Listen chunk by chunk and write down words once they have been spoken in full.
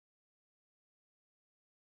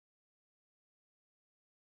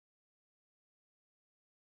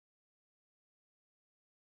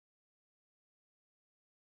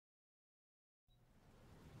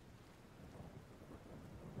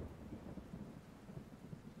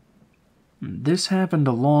This happened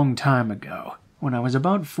a long time ago, when I was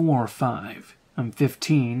about 4 or 5. I'm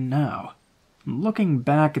 15 now. Looking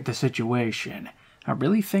back at the situation, I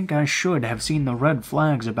really think I should have seen the red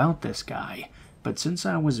flags about this guy, but since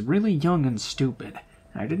I was really young and stupid,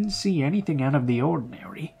 I didn't see anything out of the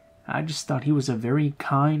ordinary. I just thought he was a very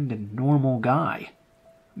kind and normal guy.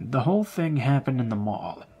 The whole thing happened in the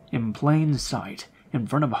mall, in plain sight, in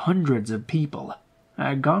front of hundreds of people. I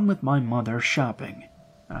had gone with my mother shopping.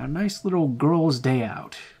 A nice little girl's day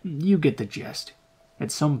out. You get the gist.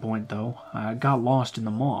 At some point, though, I got lost in the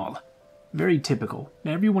mall. Very typical.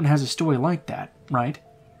 Everyone has a story like that, right?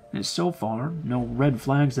 And so far, no red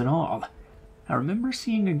flags at all. I remember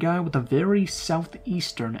seeing a guy with a very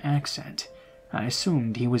southeastern accent. I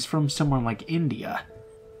assumed he was from somewhere like India.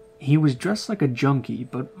 He was dressed like a junkie,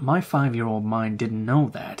 but my 5-year-old mind didn't know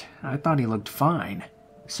that. I thought he looked fine.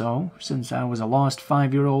 So, since I was a lost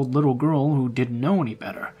 5-year-old little girl who didn't know any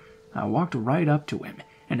better, I walked right up to him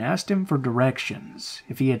and asked him for directions,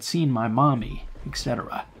 if he had seen my mommy,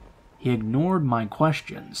 etc. He ignored my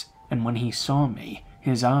questions, and when he saw me,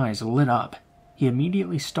 his eyes lit up. He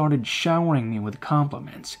immediately started showering me with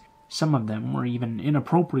compliments. Some of them were even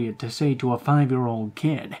inappropriate to say to a 5-year-old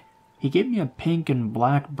kid. He gave me a pink and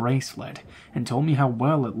black bracelet and told me how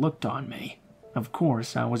well it looked on me. Of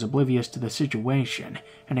course, I was oblivious to the situation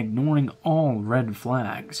and ignoring all red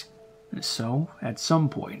flags. So, at some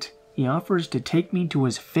point, he offers to take me to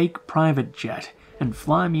his fake private jet and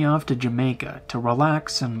fly me off to Jamaica to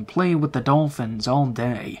relax and play with the dolphins all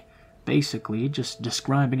day. Basically, just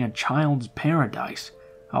describing a child's paradise.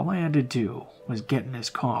 All I had to do was get in his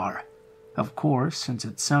car. Of course, since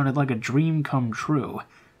it sounded like a dream come true,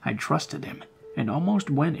 I trusted him and almost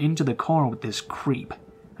went into the car with this creep.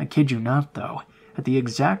 I kid you not, though, at the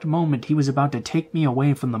exact moment he was about to take me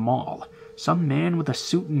away from the mall, some man with a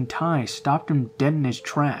suit and tie stopped him dead in his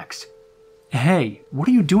tracks. "Hey, what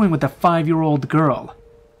are you doing with a 5-year-old girl?"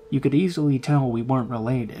 You could easily tell we weren't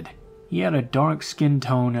related. He had a dark skin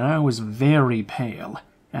tone and I was very pale.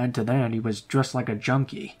 Add to that, he was dressed like a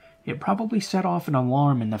junkie. It probably set off an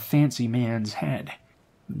alarm in the fancy man's head.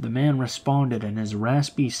 The man responded in his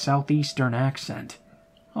raspy southeastern accent.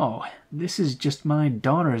 "Oh, this is just my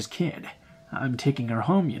daughter's kid. I'm taking her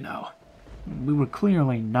home, you know." We were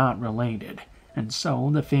clearly not related, and so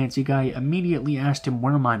the fancy guy immediately asked him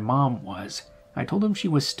where my mom was. I told him she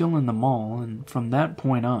was still in the mall, and from that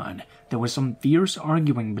point on, there was some fierce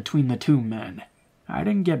arguing between the two men. I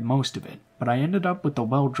didn't get most of it, but I ended up with the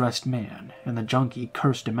well-dressed man, and the junkie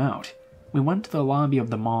cursed him out. We went to the lobby of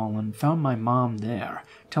the mall and found my mom there,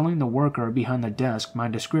 telling the worker behind the desk my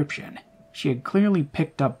description. She had clearly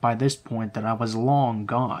picked up by this point that I was long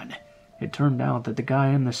gone. It turned out that the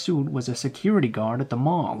guy in the suit was a security guard at the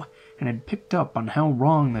mall, and had picked up on how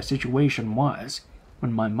wrong the situation was.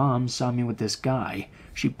 When my mom saw me with this guy,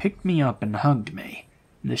 she picked me up and hugged me.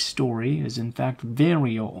 This story is in fact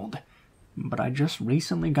very old, but I just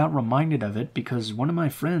recently got reminded of it because one of my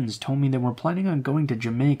friends told me they were planning on going to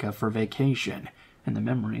Jamaica for vacation, and the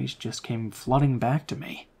memories just came flooding back to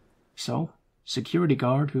me. So, security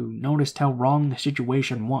guard who noticed how wrong the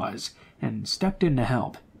situation was and stepped in to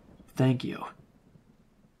help. Thank you.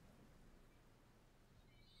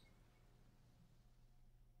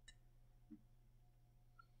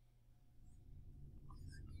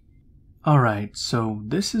 Alright, so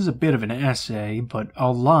this is a bit of an essay, but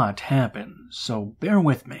a lot happened, so bear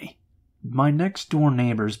with me. My next-door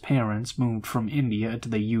neighbor's parents moved from India to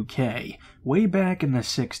the UK way back in the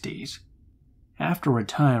 60s. After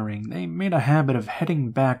retiring, they made a habit of heading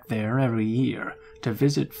back there every year to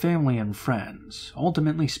visit family and friends,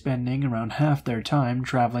 ultimately spending around half their time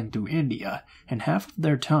traveling to India and half of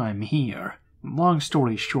their time here. Long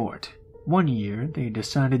story short, one year they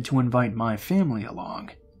decided to invite my family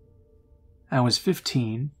along. I was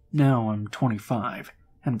 15, now I'm 25,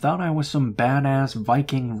 and thought I was some badass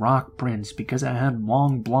Viking rock prince because I had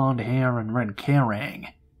long blonde hair and red kerrang.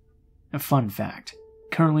 A fun fact,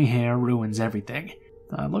 curly hair ruins everything.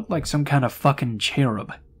 I look like some kind of fucking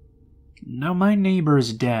cherub. Now my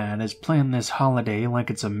neighbor's dad has planned this holiday like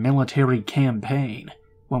it's a military campaign.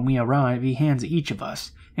 When we arrive, he hands each of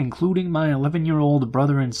us, including my 11-year-old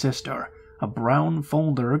brother and sister, a brown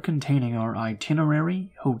folder containing our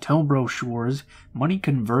itinerary, hotel brochures, money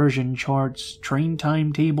conversion charts, train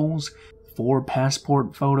timetables, 4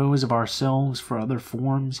 passport photos of ourselves for other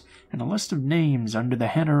forms, and a list of names under the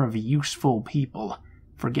header of useful people.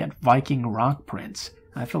 Forget Viking rock prince,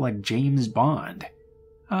 I feel like James Bond.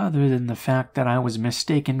 Other than the fact that I was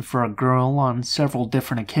mistaken for a girl on several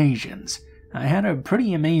different occasions, I had a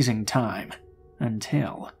pretty amazing time.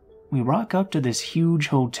 Until we rock up to this huge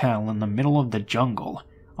hotel in the middle of the jungle.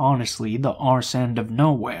 Honestly, the arse end of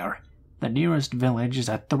nowhere. The nearest village is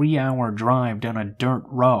a 3-hour drive down a dirt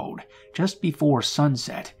road, just before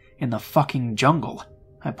sunset, in the fucking jungle.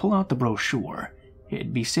 I pull out the brochure.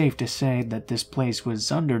 It'd be safe to say that this place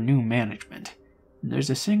was under new management. There's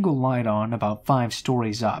a single light on about 5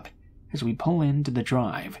 stories up. As we pull into the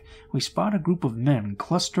drive, we spot a group of men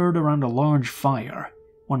clustered around a large fire.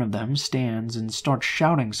 One of them stands and starts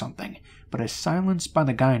shouting something, but is silenced by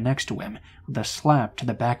the guy next to him with a slap to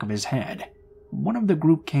the back of his head. One of the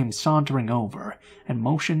group came sauntering over and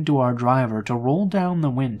motioned to our driver to roll down the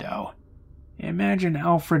window. Imagine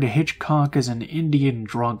Alfred Hitchcock as an Indian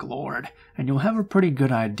drug lord, and you'll have a pretty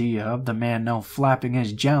good idea of the man now flapping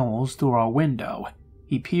his jowls through our window.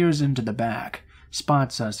 He peers into the back,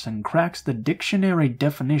 spots us, and cracks the dictionary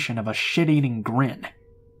definition of a shit-eating grin.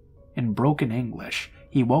 In broken English,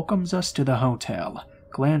 he welcomes us to the hotel,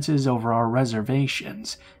 glances over our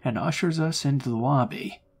reservations, and ushers us into the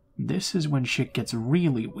lobby. This is when shit gets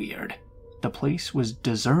really weird. The place was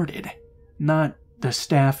deserted. Not the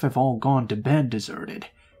staff have all gone to bed deserted.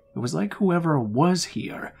 It was like whoever was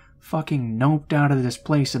here fucking noped out of this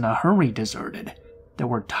place in a hurry deserted. There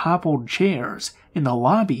were toppled chairs, in the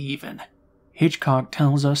lobby even. Hitchcock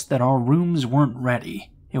tells us that our rooms weren't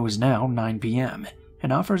ready. It was now 9 p.m.,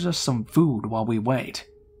 and offers us some food while we wait.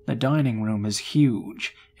 The dining room is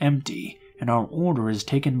huge, empty, and our order is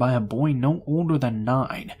taken by a boy no older than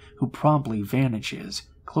 9, who promptly vanishes,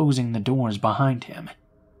 closing the doors behind him.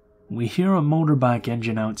 We hear a motorbike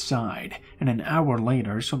engine outside, and an hour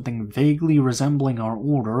later something vaguely resembling our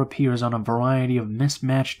order appears on a variety of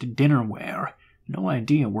mismatched dinnerware. No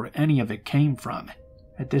idea where any of it came from.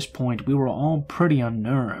 At this point we were all pretty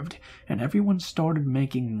unnerved, and everyone started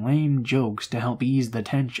making lame jokes to help ease the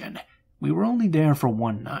tension. We were only there for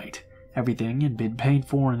one night. Everything had been paid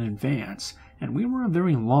for in advance, and we were a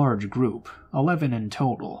very large group, 11 in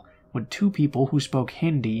total, with 2 people who spoke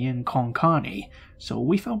Hindi and Konkani, so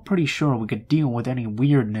we felt pretty sure we could deal with any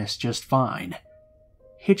weirdness just fine.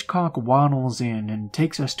 Hitchcock waddles in and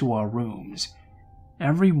takes us to our rooms.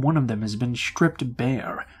 Every one of them has been stripped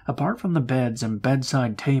bare, apart from the beds and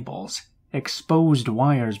bedside tables. Exposed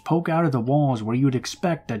wires poke out of the walls where you'd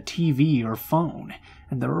expect a TV or phone,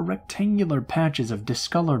 and there are rectangular patches of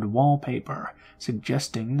discolored wallpaper,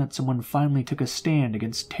 suggesting that someone finally took a stand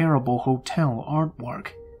against terrible hotel artwork.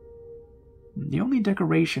 The only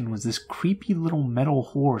decoration was this creepy little metal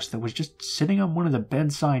horse that was just sitting on one of the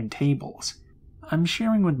bedside tables. I'm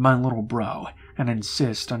sharing with my little bro, and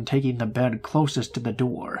insist on taking the bed closest to the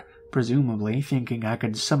door, presumably thinking I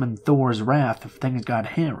could summon Thor's wrath if things got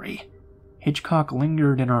hairy. Hitchcock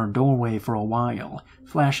lingered in our doorway for a while,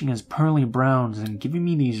 flashing his pearly browns and giving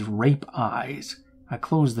me these rape eyes. I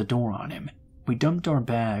closed the door on him. We dumped our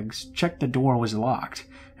bags, checked the door was locked,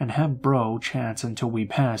 and have bro chats until we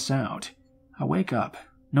pass out. I wake up,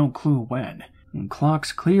 no clue when. And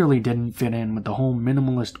clocks clearly didn't fit in with the whole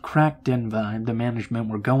minimalist cracked-in vibe the management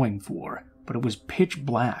were going for, but it was pitch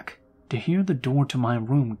black. To hear the door to my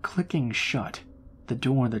room clicking shut, the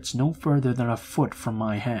door that's no further than a foot from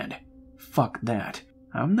my head. Fuck that.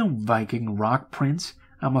 I'm no Viking rock prince.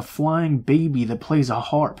 I'm a flying baby that plays a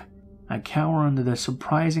harp. I cower under the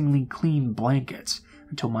surprisingly clean blankets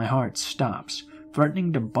until my heart stops,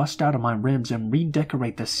 threatening to bust out of my ribs and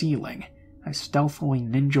redecorate the ceiling. I stealthily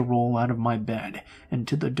ninja roll out of my bed and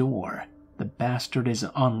to the door. The bastard is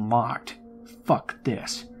unlocked. Fuck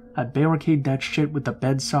this. I barricade that shit with the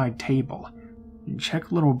bedside table.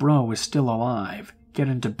 Check little bro is still alive. Get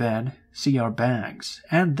into bed, see our bags,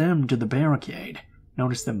 add them to the barricade.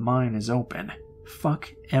 Notice that mine is open.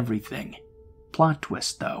 Fuck everything. Plot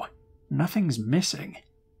twist though. Nothing's missing.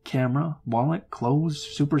 Camera, wallet, clothes,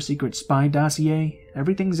 super secret spy dossier,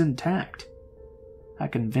 everything's intact. I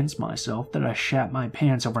convinced myself that I shat my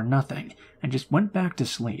pants over nothing and just went back to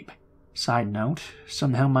sleep. Side note,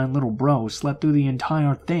 somehow my little bro slept through the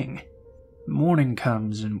entire thing. Morning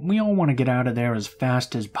comes and we all want to get out of there as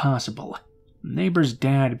fast as possible. Neighbor's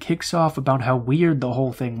dad kicks off about how weird the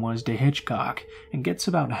whole thing was to Hitchcock and gets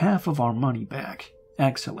about half of our money back.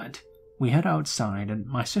 Excellent. We head outside and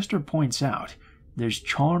my sister points out there's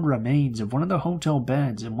charred remains of one of the hotel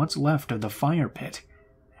beds and what's left of the fire pit.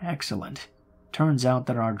 Excellent. Turns out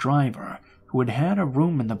that our driver, who had had a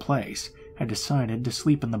room in the place, had decided to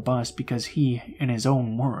sleep in the bus because he, in his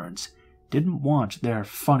own words, didn't want their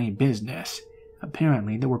funny business.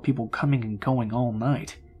 Apparently there were people coming and going all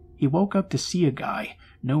night. He woke up to see a guy,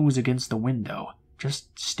 nose against the window,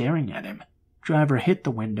 just staring at him. Driver hit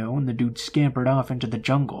the window and the dude scampered off into the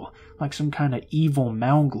jungle like some kind of evil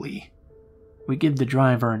Mowgli. We give the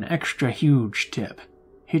driver an extra huge tip.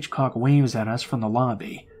 Hitchcock waves at us from the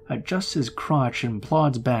lobby, adjusts his crotch and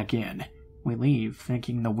plods back in. We leave,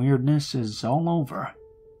 thinking the weirdness is all over.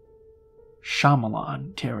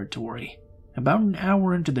 Shyamalan territory. About an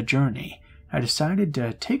hour into the journey, I decided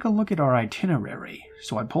to take a look at our itinerary,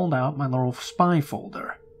 so I pulled out my little spy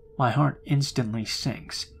folder. My heart instantly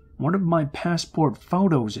sinks. One of my passport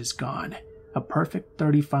photos is gone. A perfect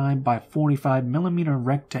 35 by 45 millimeter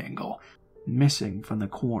rectangle, missing from the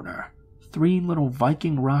corner. 3 little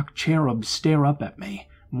Viking rock cherubs stare up at me,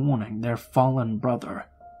 mourning their fallen brother.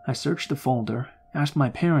 I search the folder, ask my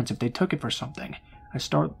parents if they took it for something. I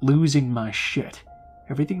start losing my shit.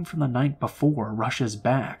 Everything from the night before rushes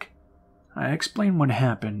back. I explain what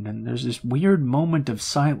happened, and there's this weird moment of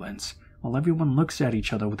silence while everyone looks at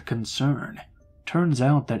each other with concern. Turns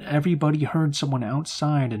out that everybody heard someone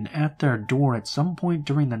outside and at their door at some point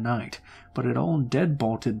during the night, but it all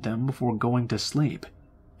deadbolted them before going to sleep.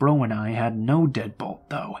 Bro and I had no deadbolt,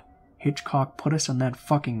 though. Hitchcock put us in that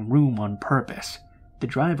fucking room on purpose. The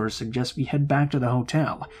driver suggests we head back to the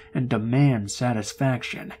hotel and demand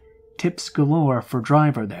satisfaction. Tips galore for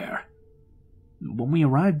driver there. When we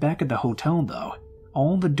arrive back at the hotel, though,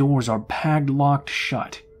 all the doors are padlocked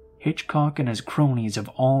shut. Hitchcock and his cronies have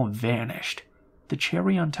all vanished. The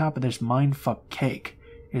cherry on top of this mindfuck cake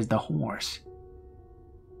is the horse.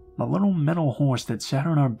 The little metal horse that sat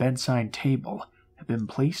on our bedside table had been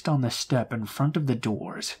placed on the step in front of the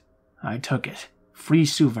doors. I took it. Free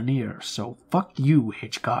souvenir, so fuck you,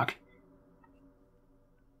 Hitchcock.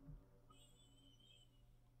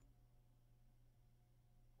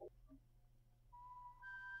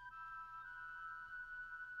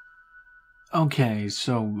 Okay,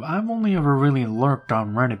 so I've only ever really lurked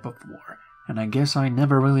on Reddit before, and I guess I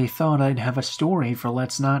never really thought I'd have a story for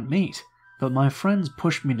Let's Not Meet, but my friends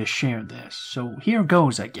pushed me to share this, so here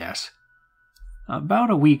goes, I guess. About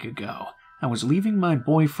a week ago, I was leaving my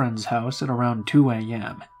boyfriend's house at around 2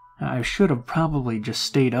 a.m. I should have probably just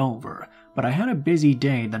stayed over, but I had a busy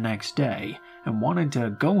day the next day and wanted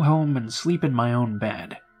to go home and sleep in my own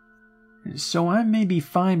bed. So I'm maybe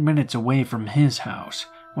 5 minutes away from his house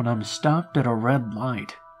when I'm stopped at a red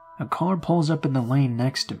light. A car pulls up in the lane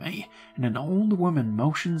next to me, and an old woman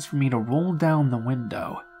motions for me to roll down the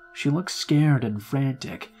window. She looks scared and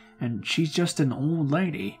frantic, and she's just an old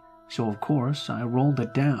lady, so of course I rolled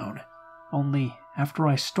it down. Only, after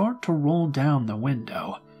I start to roll down the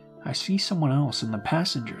window, I see someone else in the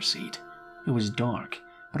passenger seat. It was dark,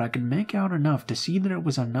 but I could make out enough to see that it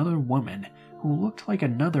was another woman who looked like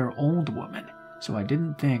another old woman, so I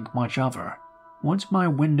didn't think much of her. Once my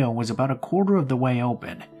window was about a quarter of the way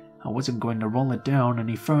open, I wasn't going to roll it down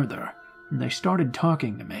any further, and they started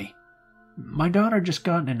talking to me. My daughter just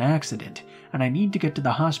got in an accident, and I need to get to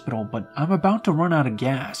the hospital, but I'm about to run out of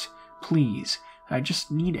gas. Please, I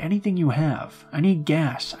just need anything you have. I need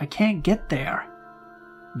gas. I can't get there.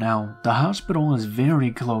 Now, the hospital is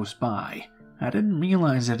very close by. I didn't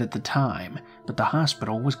realize it at the time, but the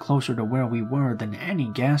hospital was closer to where we were than any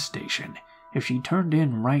gas station. If she turned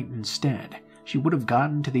in right instead, she would have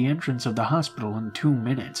gotten to the entrance of the hospital in 2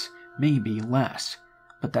 minutes, maybe less.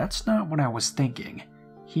 But that's not what I was thinking.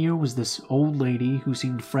 Here was this old lady who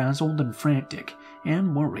seemed frazzled and frantic,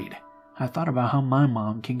 and worried. I thought about how my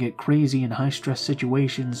mom can get crazy in high-stress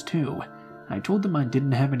situations too. I told them I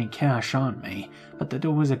didn't have any cash on me, but that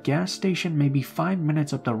there was a gas station maybe 5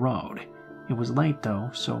 minutes up the road. It was late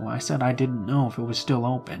though, so I said I didn't know if it was still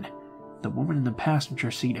open. The woman in the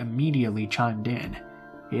passenger seat immediately chimed in.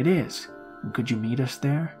 "It is. Could you meet us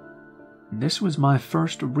there?" This was my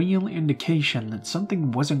first real indication that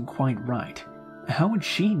something wasn't quite right. How would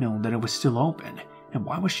she know that it was still open? And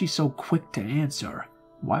why was she so quick to answer?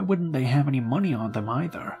 Why wouldn't they have any money on them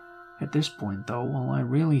either? At this point, though, all I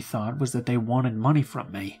really thought was that they wanted money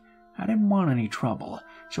from me. I didn't want any trouble,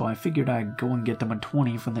 so I figured I'd go and get them a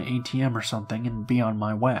 20 from the ATM or something and be on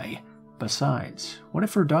my way. Besides, what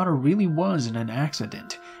if her daughter really was in an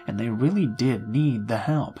accident, and they really did need the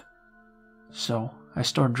help? So, I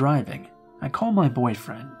start driving. I call my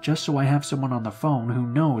boyfriend, just so I have someone on the phone who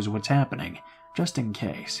knows what's happening, just in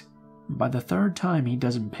case. By the third time he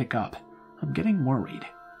doesn't pick up, I'm getting worried.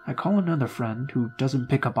 I call another friend who doesn't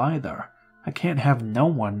pick up either. I can't have no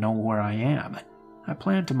one know where I am. I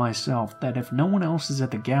plan to myself that if no one else is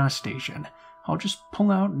at the gas station, I'll just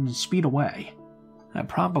pull out and speed away. I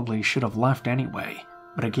probably should have left anyway,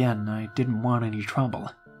 but again, I didn't want any trouble.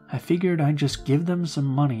 I figured I'd just give them some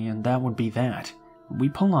money and that would be that. We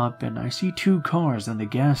pull up and I see 2 cars in the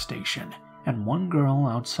gas station, and one girl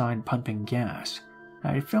outside pumping gas.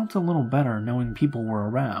 I felt a little better knowing people were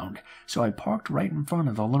around, so I parked right in front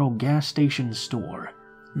of the little gas station store.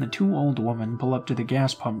 The 2 old women pull up to the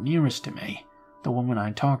gas pump nearest to me. The woman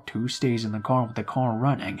I talk to stays in the car with the car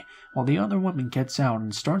running, while the other woman gets out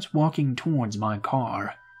and starts walking towards my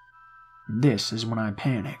car. This is when I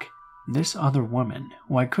panic. This other woman,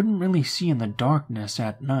 who I couldn't really see in the darkness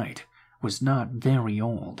at night, was not very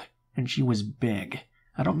old, and she was big.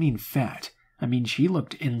 I don't mean fat, I mean she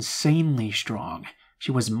looked insanely strong.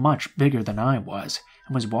 She was much bigger than I was,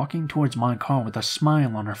 and was walking towards my car with a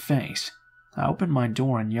smile on her face. I open my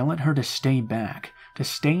door and yell at her to stay back, to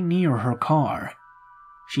stay near her car.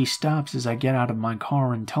 She stops as I get out of my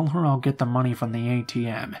car and tell her I'll get the money from the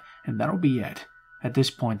ATM, and that'll be it. At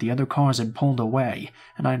this point, the other cars had pulled away,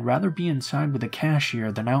 and I'd rather be inside with the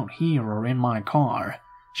cashier than out here or in my car.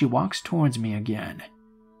 She walks towards me again.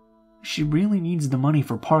 She really needs the money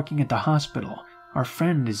for parking at the hospital. Our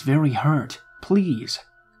friend is very hurt. Please.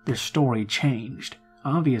 Their story changed.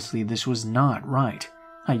 Obviously, this was not right.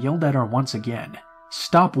 I yelled at her once again.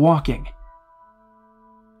 Stop walking!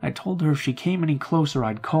 I told her if she came any closer,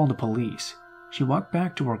 I'd call the police. She walked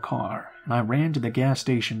back to her car, and I ran to the gas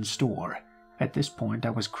station store. At this point,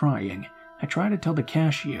 I was crying. I tried to tell the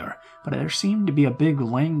cashier, but there seemed to be a big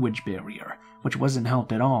language barrier, which wasn't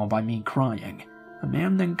helped at all by me crying. A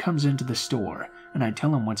man then comes into the store, and I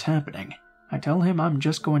tell him what's happening. I tell him I'm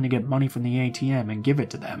just going to get money from the ATM and give it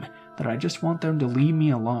to them, that I just want them to leave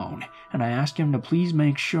me alone, and I ask him to please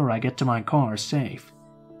make sure I get to my car safe.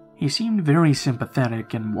 He seemed very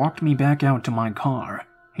sympathetic and walked me back out to my car.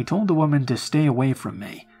 He told the woman to stay away from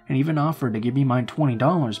me, and even offered to give me my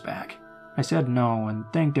 $20 back. I said no and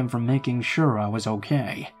thanked him for making sure I was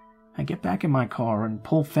okay. I get back in my car and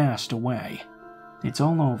pull fast away. It's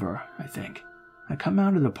all over, I think. I come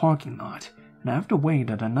out of the parking lot, and I have to wait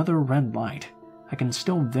at another red light. I can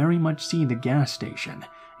still very much see the gas station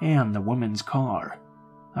and the woman's car.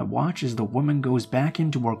 I watch as the woman goes back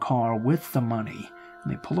into her car with the money,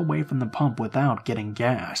 and they pull away from the pump without getting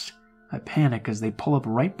gas. I panic as they pull up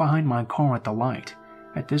right behind my car at the light.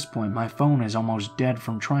 At this point, my phone is almost dead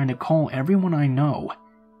from trying to call everyone I know.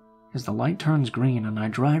 As the light turns green and I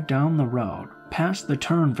drive down the road, past the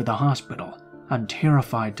turn for the hospital, I'm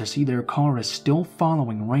terrified to see their car is still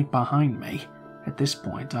following right behind me. At this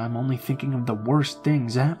point, I'm only thinking of the worst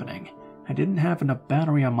things happening. I didn't have enough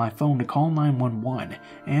battery on my phone to call 911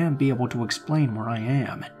 and be able to explain where I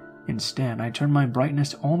am. Instead, I turn my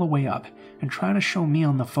brightness all the way up and try to show me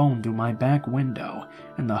on the phone through my back window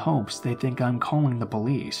in the hopes they think I'm calling the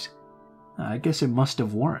police. I guess it must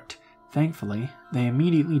have worked. Thankfully, they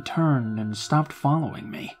immediately turned and stopped following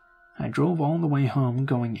me. I drove all the way home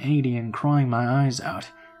going 80 and crying my eyes out.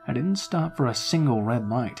 I didn't stop for a single red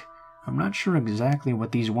light. I'm not sure exactly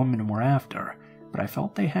what these women were after, but I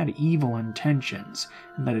felt they had evil intentions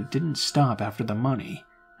and that it didn't stop after the money.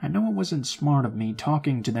 I know it wasn't smart of me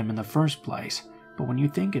talking to them in the first place, but when you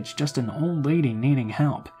think it's just an old lady needing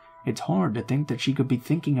help, it's hard to think that she could be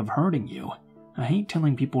thinking of hurting you. I hate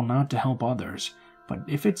telling people not to help others, but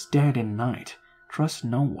if it's dead in night, trust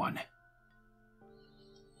no one.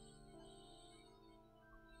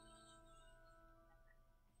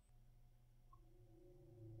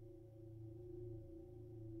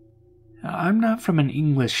 I'm not from an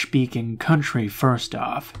English-speaking country, first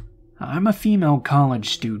off. I'm a female college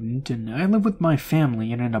student, and I live with my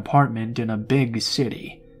family in an apartment in a big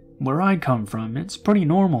city. Where I come from, it's pretty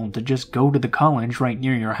normal to just go to the college right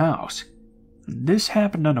near your house. This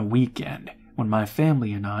happened on a weekend, when my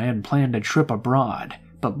family and I had planned a trip abroad,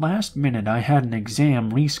 but last minute I had an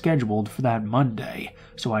exam rescheduled for that Monday,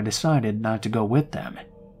 so I decided not to go with them.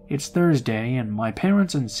 It's Thursday, and my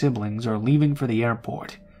parents and siblings are leaving for the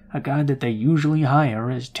airport. A guy that they usually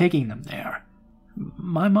hire is taking them there.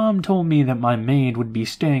 My mom told me that my maid would be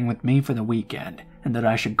staying with me for the weekend, and that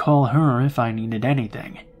I should call her if I needed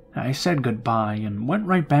anything. I said goodbye and went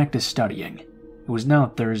right back to studying. It was now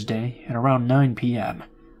Thursday, at around 9 p.m.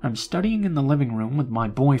 I'm studying in the living room with my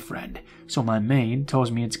boyfriend, so my maid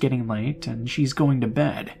tells me it's getting late and she's going to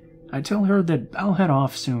bed. I tell her that I'll head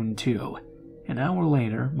off soon too. An hour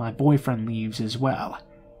later, my boyfriend leaves as well.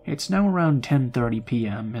 It's now around 10:30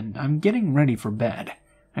 p.m. and I'm getting ready for bed.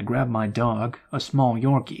 I grab my dog, a small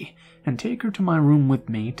Yorkie, and take her to my room with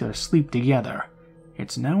me to sleep together.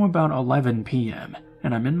 It's now about 11 p.m.,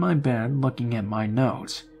 and I'm in my bed looking at my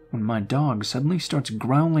notes, when my dog suddenly starts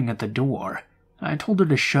growling at the door. I told her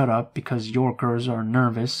to shut up because Yorkers are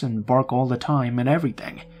nervous and bark all the time at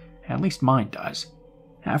everything. At least mine does.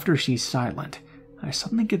 After she's silent, I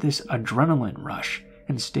suddenly get this adrenaline rush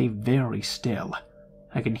and stay very still.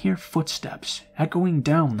 I can hear footsteps echoing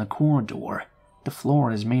down the corridor. The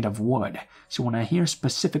floor is made of wood, so when I hear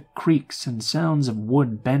specific creaks and sounds of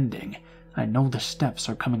wood bending, I know the steps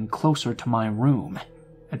are coming closer to my room.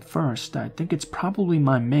 At first, I think it's probably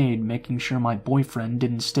my maid making sure my boyfriend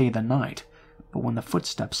didn't stay the night, but when the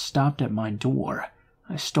footsteps stopped at my door,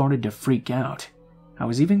 I started to freak out. I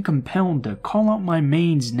was even compelled to call out my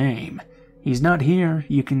maid's name. "He's not here,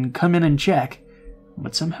 you can come in and check."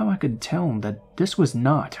 But somehow I could tell that this was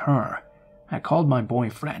not her. I called my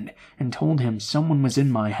boyfriend and told him someone was in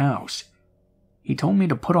my house. He told me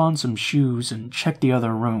to put on some shoes and check the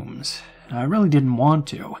other rooms. I really didn't want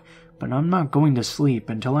to, but I'm not going to sleep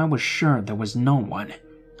until I was sure there was no one.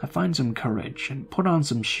 I find some courage and put on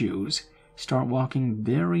some shoes, start walking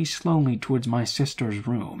very slowly towards my sister's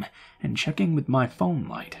room, and checking with my phone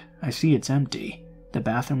light. I see it's empty. The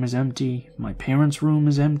bathroom is empty, my parents' room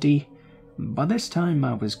is empty. By this time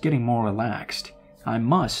I was getting more relaxed. I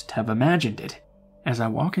must have imagined it. As I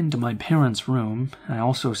walk into my parents' room, I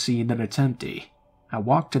also see that it's empty. I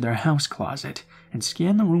walk to their house closet and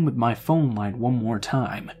scan the room with my phone light one more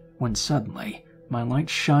time, when suddenly, my light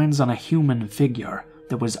shines on a human figure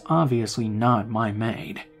that was obviously not my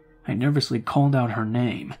maid. I nervously called out her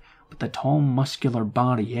name, but the tall, muscular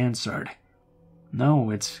body answered.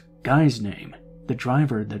 No, it's Guy's name, the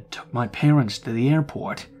driver that took my parents to the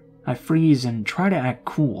airport. I freeze and try to act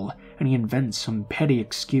cool, and he invents some petty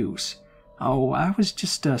excuse. "Oh, I was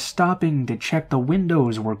just stopping to check the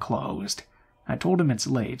windows were closed." I told him it's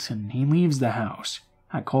late, and he leaves the house.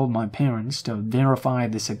 I called my parents to verify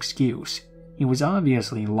this excuse. He was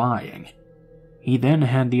obviously lying. He then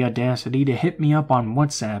had the audacity to hit me up on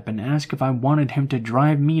WhatsApp and ask if I wanted him to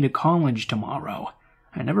drive me to college tomorrow.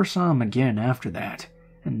 I never saw him again after that,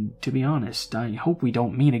 and to be honest, I hope we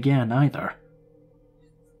don't meet again either.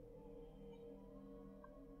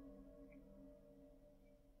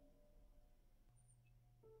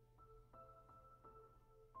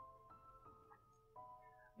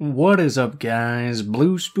 What is up, guys?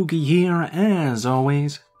 Blue Spooky here, as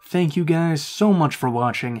always. Thank you guys so much for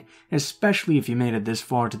watching, especially if you made it this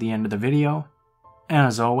far to the end of the video.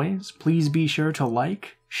 As always, please be sure to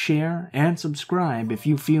like, share, and subscribe if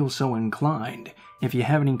you feel so inclined. If you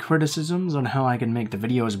have any criticisms on how I can make the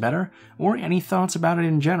videos better, or any thoughts about it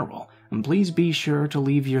in general, please be sure to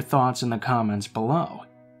leave your thoughts in the comments below.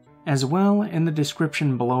 As well, in the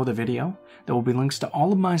description below the video, there will be links to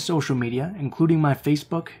all of my social media, including my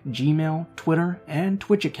Facebook, Gmail, Twitter, and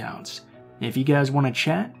Twitch accounts. If you guys want to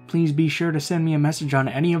chat, please be sure to send me a message on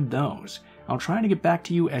any of those. I'll try to get back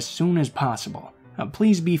to you as soon as possible.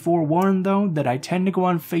 Please be forewarned, though, that I tend to go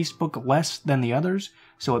on Facebook less than the others,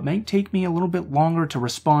 so it may take me a little bit longer to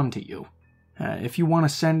respond to you. If you want to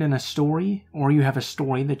send in a story, or you have a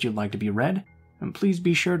story that you'd like to be read, please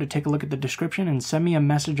be sure to take a look at the description and send me a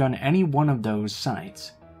message on any one of those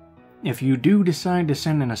sites. If you do decide to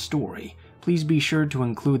send in a story, please be sure to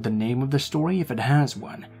include the name of the story if it has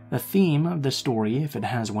one, the theme of the story if it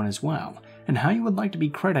has one as well, and how you would like to be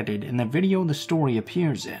credited in the video the story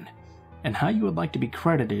appears in, and how you would like to be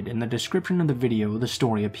credited in the description of the video the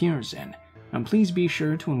story appears in. And please be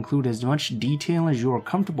sure to include as much detail as you are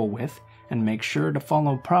comfortable with, and make sure to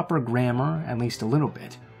follow proper grammar at least a little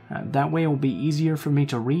bit. That way it will be easier for me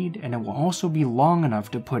to read, and it will also be long enough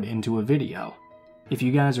to put into a video. If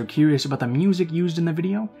you guys are curious about the music used in the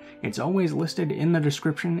video, it's always listed in the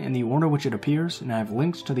description in the order which it appears, and I have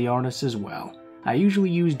links to the artists as well. I usually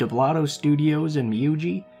use Doblato Studios and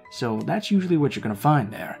Miyuji, so that's usually what you're going to find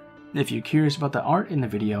there. If you're curious about the art in the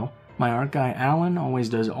video, my art guy Alan always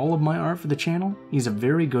does all of my art for the channel. He's a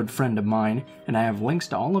very good friend of mine, and I have links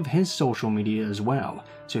to all of his social media as well,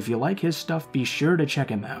 so if you like his stuff, be sure to check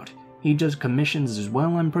him out. He does commissions as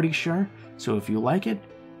well, I'm pretty sure, so if you like it,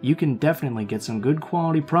 you can definitely get some good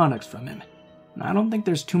quality products from him. I don't think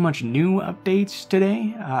there's too much new updates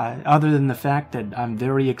today, other than the fact that I'm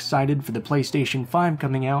very excited for the PlayStation 5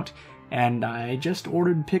 coming out, and I just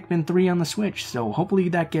ordered Pikmin 3 on the Switch, so hopefully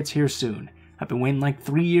that gets here soon. I've been waiting like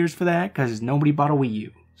 3 years for that because nobody bought a Wii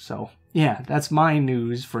U. So yeah, that's my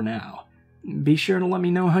news for now. Be sure to let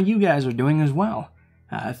me know how you guys are doing as well.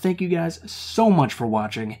 Thank you guys so much for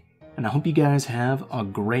watching, and I hope you guys have a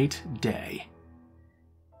great day.